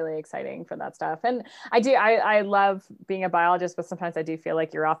really exciting for that stuff. And I love being a biologist, but sometimes I do feel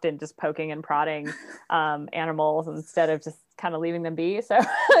you're often just poking and prodding animals instead of just kind of leaving them be. So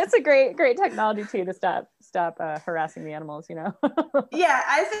it's a great technology too to stop harassing the animals, Yeah,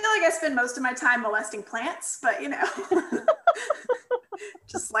 I feel I spend most of my time molesting plants, but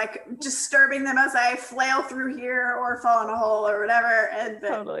just disturbing them as I flail through here or fall in a hole or whatever. And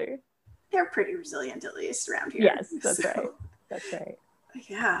totally. They're pretty resilient, at least around here. Yes, that's right. That's right.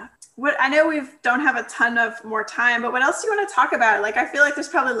 Yeah. I know we don't have a ton of more time, but what else do you want to talk about? I feel there's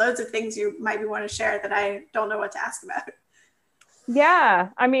probably loads of things you might want to share that I don't know what to ask about. Yeah.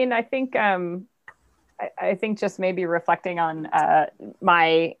 I mean, I think just maybe reflecting on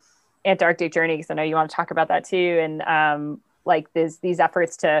my Antarctic journey, because I know you want to talk about that too. And these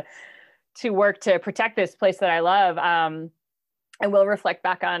efforts to work to protect this place that I love. And we'll reflect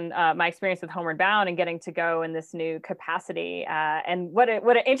back on my experience with Homeward Bound and getting to go in this new capacity. And what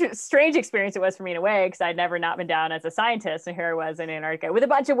a strange experience it was for me in a way, because I'd never not been down as a scientist. And here I was in Antarctica with a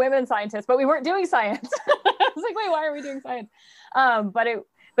bunch of women scientists, but we weren't doing science. I was wait, why are we doing science? But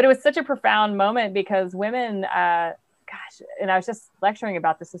it was such a profound moment, because women, and I was just lecturing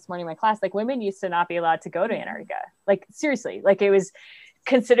about this morning in my class, women used to not be allowed to go to Antarctica. Seriously, it was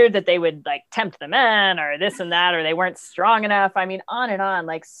considered that they would like tempt the men or this and that, or they weren't strong enough. I mean, on and on,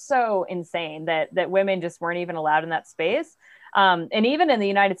 like so insane that women just weren't even allowed in that space. And even in the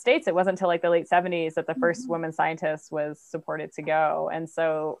United States, it wasn't until like the late 70s that the first woman scientist was supported to go. And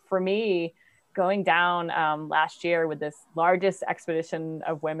so for me, going down last year with this largest expedition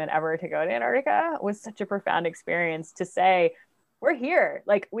of women ever to go to Antarctica was such a profound experience to say, we're here,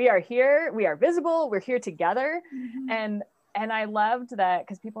 like we are here, we are visible, we're here together. And I loved that,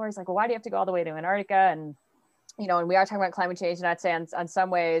 because people are always like, well, why do you have to go all the way to Antarctica? And, you know, and we are talking about climate change. And I'd say on some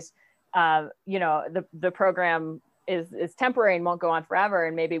ways, you know, the program is temporary and won't go on forever.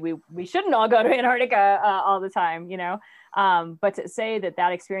 And maybe we shouldn't all go to Antarctica all the time, you know? But to say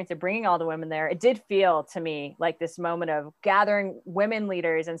that experience of bringing all the women there, it did feel to me like this moment of gathering women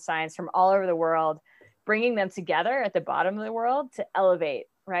leaders in science from all over the world, bringing them together at the bottom of the world to elevate,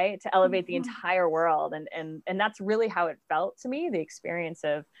 right? To elevate the entire world. And that's really how it felt to me, the experience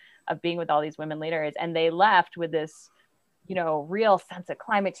of being with all these women leaders. And they left with this, you know, real sense of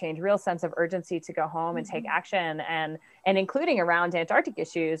climate change, real sense of urgency to go home and take action, and including around Antarctic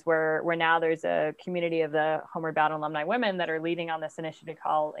issues, where now there's a community of the Homeward Bound alumni women that are leading on this initiative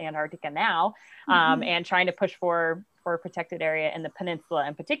called Antarctica Now, and trying to push for a protected area in the peninsula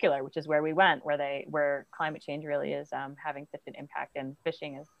in particular, which is where we went, where climate change really is having such an impact, in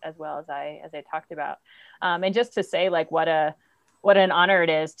fishing as well as I talked about. And just to say, like, what an honor it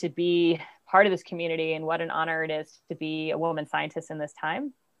is to be part of this community, and what an honor it is to be a woman scientist in this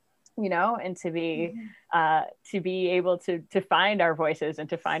time, you know, and to be able to find our voices and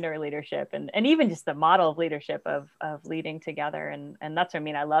to find our leadership, and even just the model of leadership of leading together. And that's what I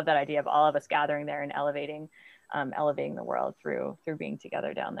mean. I love that idea of all of us gathering there and elevating the world through being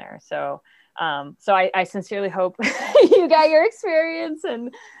together down there. So I sincerely hope you got your experience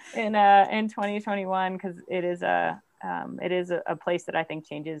in 2021, because it is a place that I think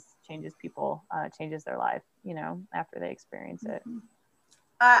changes people, changes their life, you know, after they experience it.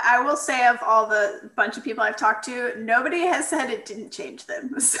 I will say, of all the bunch of people I've talked to, nobody has said it didn't change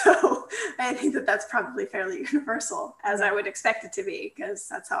them. So I think that's probably fairly universal, as I would expect it to be, because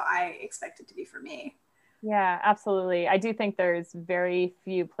that's how I expect it to be for me. Yeah, absolutely. I do think there's very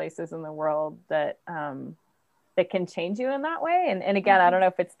few places in the world that can change you in that way. And again, I don't know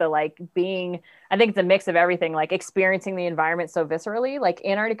if it's I think it's a mix of everything, like experiencing the environment so viscerally. Like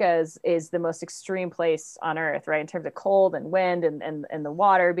Antarctica is the most extreme place on Earth, right? In terms of cold and wind and the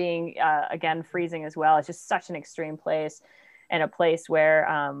water being, again, freezing as well. It's just such an extreme place, and a place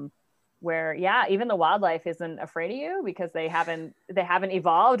where yeah, even the wildlife isn't afraid of you, because they haven't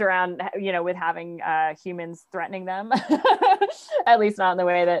evolved around, you know, with having humans threatening them, at least not in the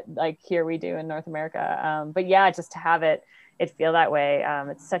way that like here we do in North America. But yeah, just to have it feel that way.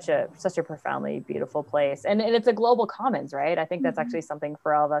 It's such a profoundly beautiful place, and it's a global commons, right? I think that's actually something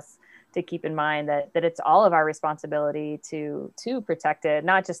for all of us to keep in mind, that it's all of our responsibility to protect it,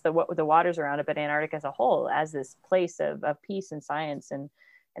 not just the waters around it, but Antarctica as a whole, as this place of peace and science, and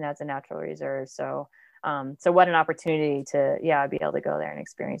as a natural reserve. So what an opportunity to, be able to go there and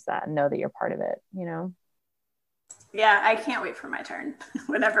experience that and know that you're part of it, you know? Yeah, I can't wait for my turn,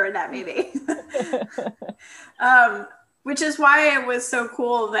 whatever that may be. Which is why it was so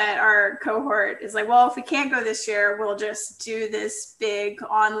cool that our cohort is like, well, if we can't go this year, we'll just do this big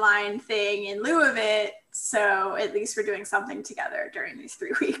online thing in lieu of it. So at least we're doing something together during these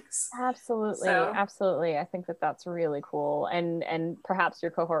 3 weeks. Absolutely. Absolutely. I think that's really cool. And perhaps your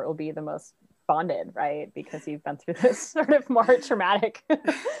cohort will be the most bonded, right? Because you've been through this sort of more traumatic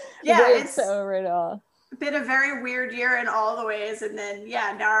it's over it all. Been a very weird year in all the ways. And then,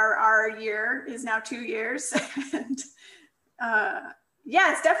 now our year is now 2 years. And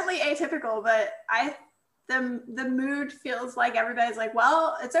it's definitely atypical, but the mood feels like everybody's like,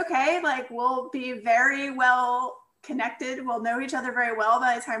 well, it's okay. Like, we'll be very well connected. We'll know each other very well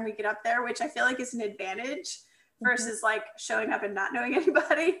by the time we get up there, which I feel like is an advantage versus like showing up and not knowing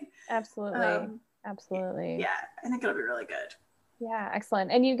anybody. Absolutely. Absolutely. Yeah, I think it'll be really good. Yeah,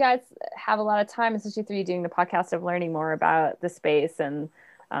 excellent. And you guys have a lot of time, especially through you doing the podcast, of learning more about the space and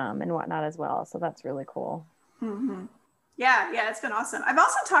whatnot as well. So that's really cool. Mm-hmm. Yeah, it's been awesome. I've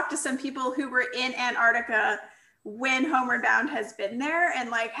also talked to some people who were in Antarctica when Homeward Bound has been there, and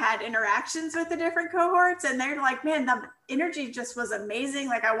like had interactions with the different cohorts, and they're like, man, the energy just was amazing.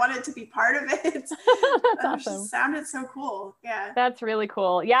 Like, I wanted to be part of it. That's awesome. It just sounded so cool. Yeah. That's really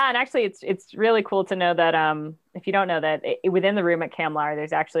cool. Yeah. And actually it's really cool to know that, if you don't know that, within the room at CAMLAR,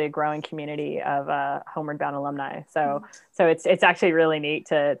 there's actually a growing community of Homeward Bound alumni. So it's actually really neat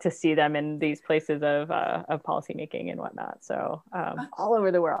to see them in these places of policymaking and whatnot. So all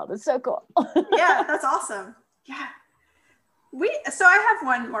over the world. It's so cool. Yeah, that's awesome. Yeah. So I have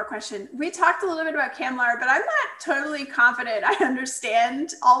one more question. We talked a little bit about Kamlar, but I'm not totally confident I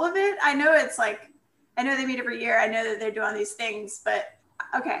understand all of it. I know it's like, I know they meet every year. I know that they're doing these things, but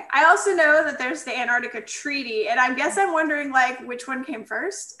okay. I also know that there's the Antarctica Treaty, and I guess I'm wondering like which one came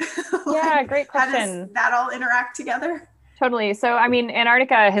first? Yeah, great How question. does that all interact together? Totally. So, I mean,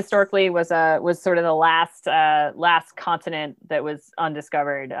 Antarctica historically was sort of the last continent that was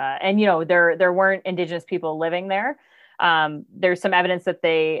undiscovered, and there weren't indigenous people living there. There's some evidence that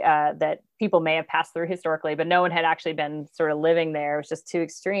that people may have passed through historically, but no one had actually been sort of living there. It was just too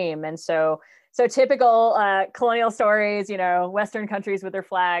extreme, and so typical colonial stories, Western countries with their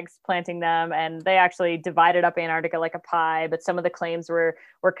flags planting them, and they actually divided up Antarctica like a pie. But some of the claims were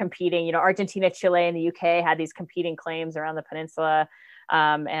competing. Argentina, Chile, and the UK had these competing claims around the peninsula,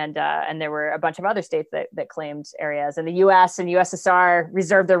 and there were a bunch of other states that claimed areas. And the U.S. and USSR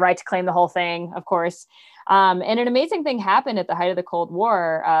reserved their right to claim the whole thing, of course. And an amazing thing happened at the height of the Cold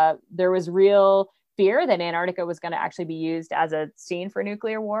War. There was real fear that Antarctica was going to actually be used as a scene for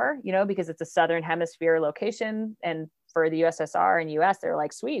nuclear war, because it's a Southern Hemisphere location. And for the USSR and US, they're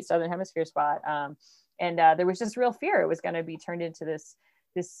like, sweet, Southern Hemisphere spot. And there was just real fear it was going to be turned into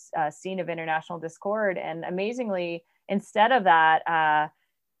this scene of international discord. And amazingly, instead of that,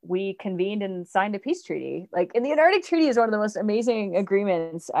 we convened and signed a peace treaty. And the Antarctic Treaty is one of the most amazing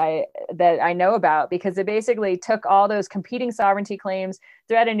agreements that I know about, because it basically took all those competing sovereignty claims,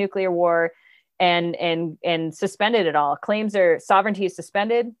 threat of nuclear war, and suspended it all. Sovereignty is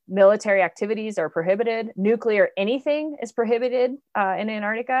suspended, military activities are prohibited, nuclear anything is prohibited in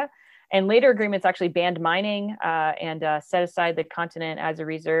Antarctica. And later agreements actually banned mining and set aside the continent as a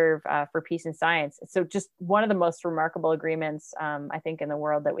reserve for peace and science. So just one of the most remarkable agreements, I think, in the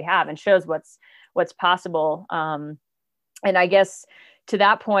world that we have, and shows what's possible. And I guess to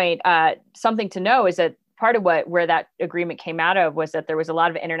that point, something to know is that part of where that agreement came out of was that there was a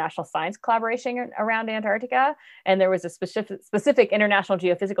lot of international science collaboration around Antarctica. And there was a specific international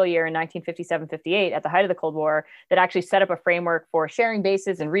geophysical year in 1957-58 at the height of the Cold War that actually set up a framework for sharing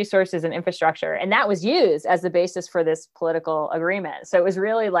bases and resources and infrastructure. And that was used as the basis for this political agreement. So it was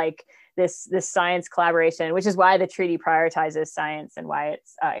really like this science collaboration, which is why the treaty prioritizes science and why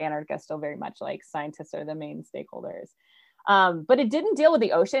it's Antarctica still very much like scientists are the main stakeholders. But it didn't deal with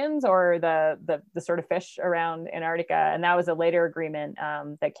the oceans or the sort of fish around Antarctica. And that was a later agreement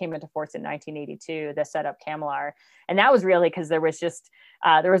that came into force in 1982 that set up Kamlar. And that was really because there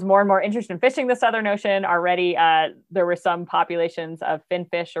was more and more interest in fishing the Southern Ocean. Already, there were some populations of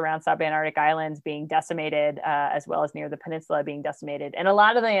finfish around subantarctic islands being decimated, as well as near the peninsula being decimated. And a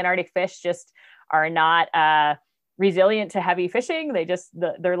lot of the Antarctic fish just are not resilient to heavy fishing.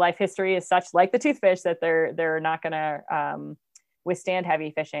 Their life history is such, like the toothfish, that they're not going to withstand heavy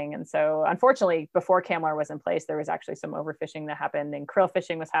fishing. And so unfortunately, before Kamlar was in place, there was actually some overfishing that happened, and krill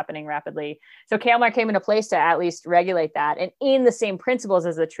fishing was happening rapidly. So Kamlar came into place to at least regulate that, and in the same principles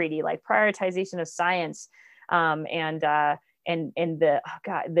as the treaty, like prioritization of science, and the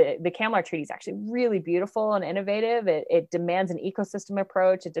Kamlar Treaty is actually really beautiful and innovative. It demands an ecosystem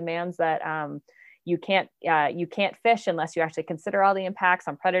approach. It demands that you can't fish unless you actually consider all the impacts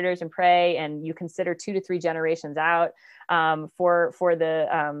on predators and prey, and you consider 2 to 3 generations out for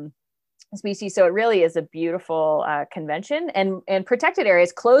the species. So it really is a beautiful convention, and protected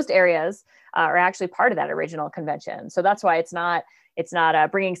areas, closed areas, are actually part of that original convention. So that's why it's not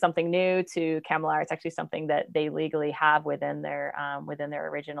bringing something new to Kamlar. It's actually something that they legally have within their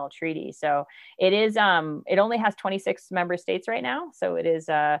original treaty. So it is. It only has 26 member states right now. So it is.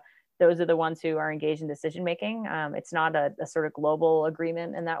 Those are the ones who are engaged in decision making. It's not a sort of global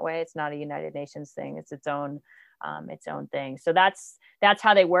agreement in that way. It's not a United Nations thing. It's its own thing. So that's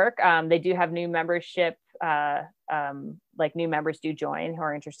how they work. They do have new membership, like new members do join who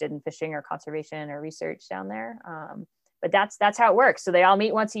are interested in fishing or conservation or research down there. But that's how it works. So they all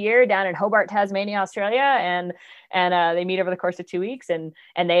meet once a year down in Hobart, Tasmania, Australia, and they meet over the course of 2 weeks, and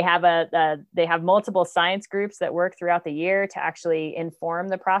they have multiple science groups that work throughout the year to actually inform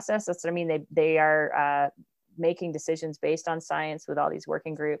the process. That's what I mean. They are making decisions based on science with all these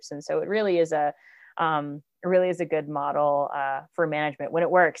working groups, and so it really is a good model for management when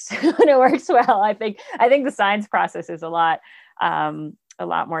it works. When it works well, I think the science process is a lot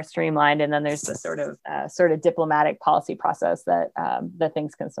more streamlined, and then there's the sort of diplomatic policy process that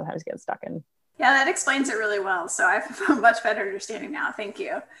things can sometimes get stuck in. Yeah, that explains it really well. So I have a much better understanding now. Thank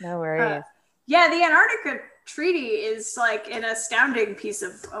you. No worries. Yeah, the Antarctica Treaty is like an astounding piece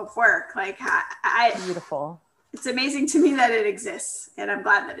of work. Like, beautiful. It's amazing to me that it exists, and I'm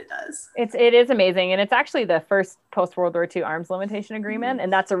glad that it does. It is amazing, and it's actually the first post-World War II arms limitation agreement,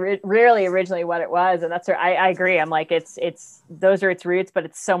 and that's really originally what it was. And that's where I agree. I'm like, it's those are its roots, but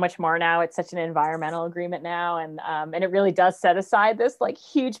it's so much more now. It's such an environmental agreement now, and it really does set aside this like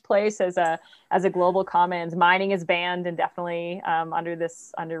huge place as a global commons. Mining is banned indefinitely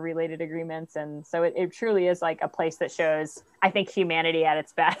under related agreements, and so it truly is like a place that shows, I think, humanity at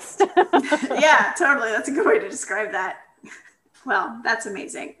its best. Yeah, totally. That's a good way to describe that. Well, that's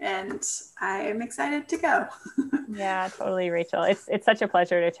amazing, and I am excited to go. Yeah, totally, Rachel. It's such a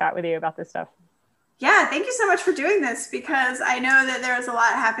pleasure to chat with you about this stuff. Yeah, thank you so much for doing this, because I know that there's a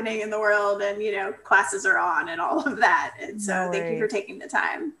lot happening in the world, and classes are on and all of that, and so thank you for taking the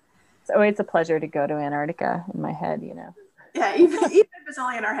time. It's always a pleasure to go to Antarctica in my head, Yeah, even if it's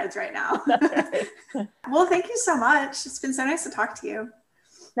only in our heads right now. That's right. Well, thank you so much. It's been so nice to talk to you.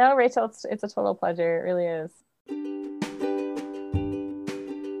 No, Rachel, it's a total pleasure. It really is.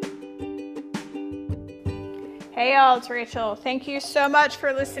 Hey y'all, it's Rachel. Thank you so much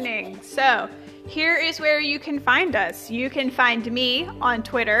for listening. So here is where you can find us. You can find me on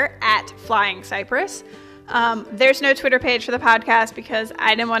Twitter at Flying Cypress. There's no Twitter page for the podcast because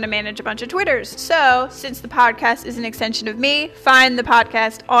I didn't want to manage a bunch of Twitters. So since the podcast is an extension of me, find the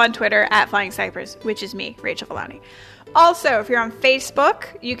podcast on Twitter at Flying Cypress, which is me, Rachel Villani. Also, if you're on Facebook,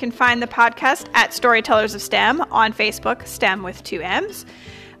 you can find the podcast at Storytellers of STEM on Facebook, STEM with 2 M's.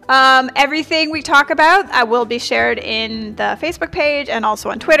 Everything we talk about will be shared in the Facebook page and also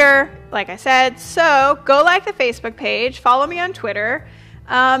on Twitter, like I said. So go like the Facebook page, follow me on Twitter,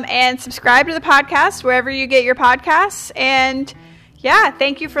 and subscribe to the podcast wherever you get your podcasts. And yeah,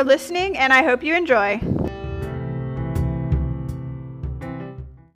 thank you for listening, and I hope you enjoy.